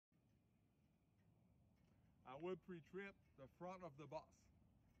will pre-trip the front of the bus.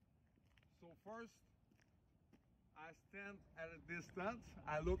 So first, I stand at a distance,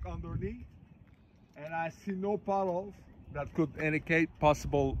 I look underneath, and I see no puddles that could indicate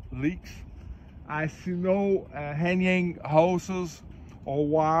possible leaks. I see no hanging hoses or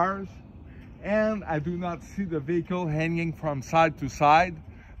wires, and I do not see the vehicle hanging from side to side.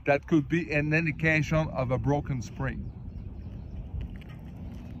 That could be an indication of a broken spring.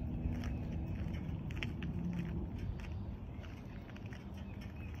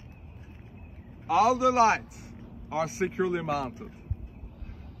 All the lights are securely mounted.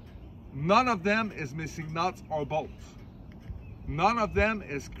 None of them is missing nuts or bolts. None of them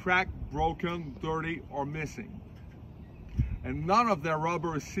is cracked, broken, dirty, or missing. And none of their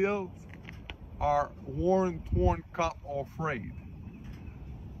rubber seals are worn, torn, cut, or frayed.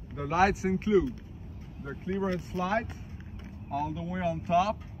 The lights include the clearance lights all the way on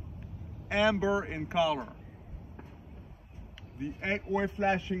top, amber in color. The 8-way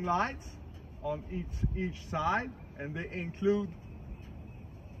flashing lights on each side, and they include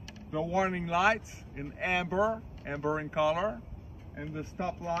the warning lights in amber in color, and the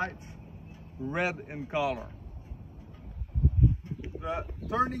stop lights red in color. The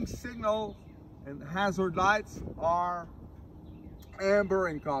turning signal and hazard lights are amber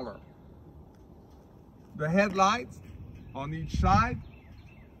in color. The headlights on each side,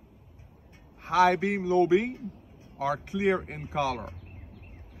 high beam, low beam, are clear in color.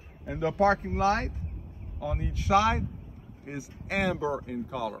 And the parking light on each side is amber in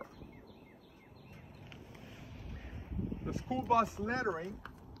color. The school bus lettering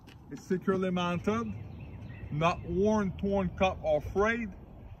is securely mounted, not worn, torn, cut, or frayed,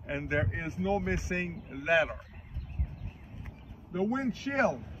 and there is no missing letter. The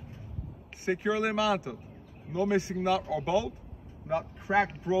windshield, securely mounted, no missing nut or bolt, not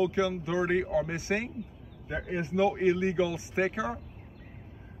cracked, broken, dirty, or missing. There is no illegal sticker.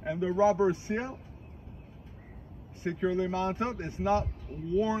 And the rubber seal, securely mounted, is not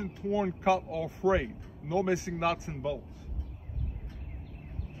worn, torn, cut, or frayed. No missing nuts and bolts.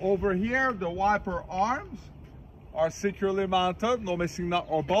 Over here, the wiper arms are securely mounted, no missing nut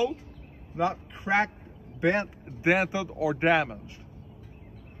or bolt, not cracked, bent, dented, or damaged.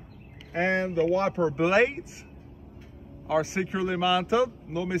 And the wiper blades are securely mounted,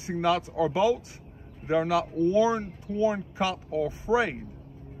 no missing nuts or bolts. They're not worn, torn, cut, or frayed.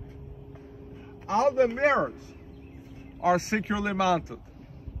 All the mirrors are securely mounted.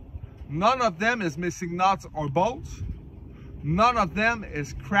 None of them is missing nuts or bolts. None of them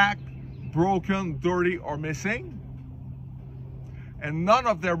is cracked, broken, dirty, or missing. And none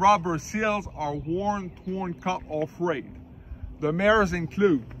of their rubber seals are worn, torn, cut, or frayed. The mirrors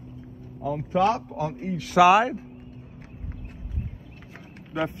include, on top, on each side,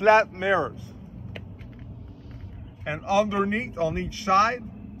 the flat mirrors. And underneath, on each side,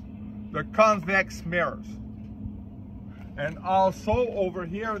 the convex mirrors. And also over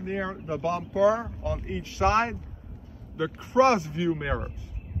here near the bumper, on each side, the cross view mirrors.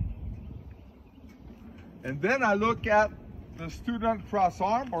 And then I look at the student cross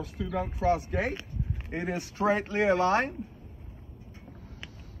arm or student cross gate. It is straightly aligned.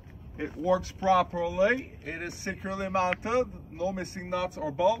 It works properly. It is securely mounted, no missing nuts or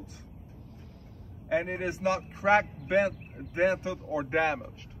bolts. And it is not cracked, bent, dented, or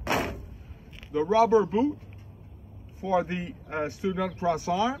damaged. The rubber boot for the student cross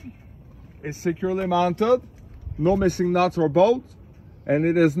arm is securely mounted, no missing nuts or bolts, and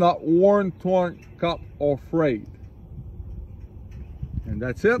it is not worn, torn, cut, or frayed. And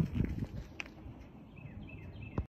that's it.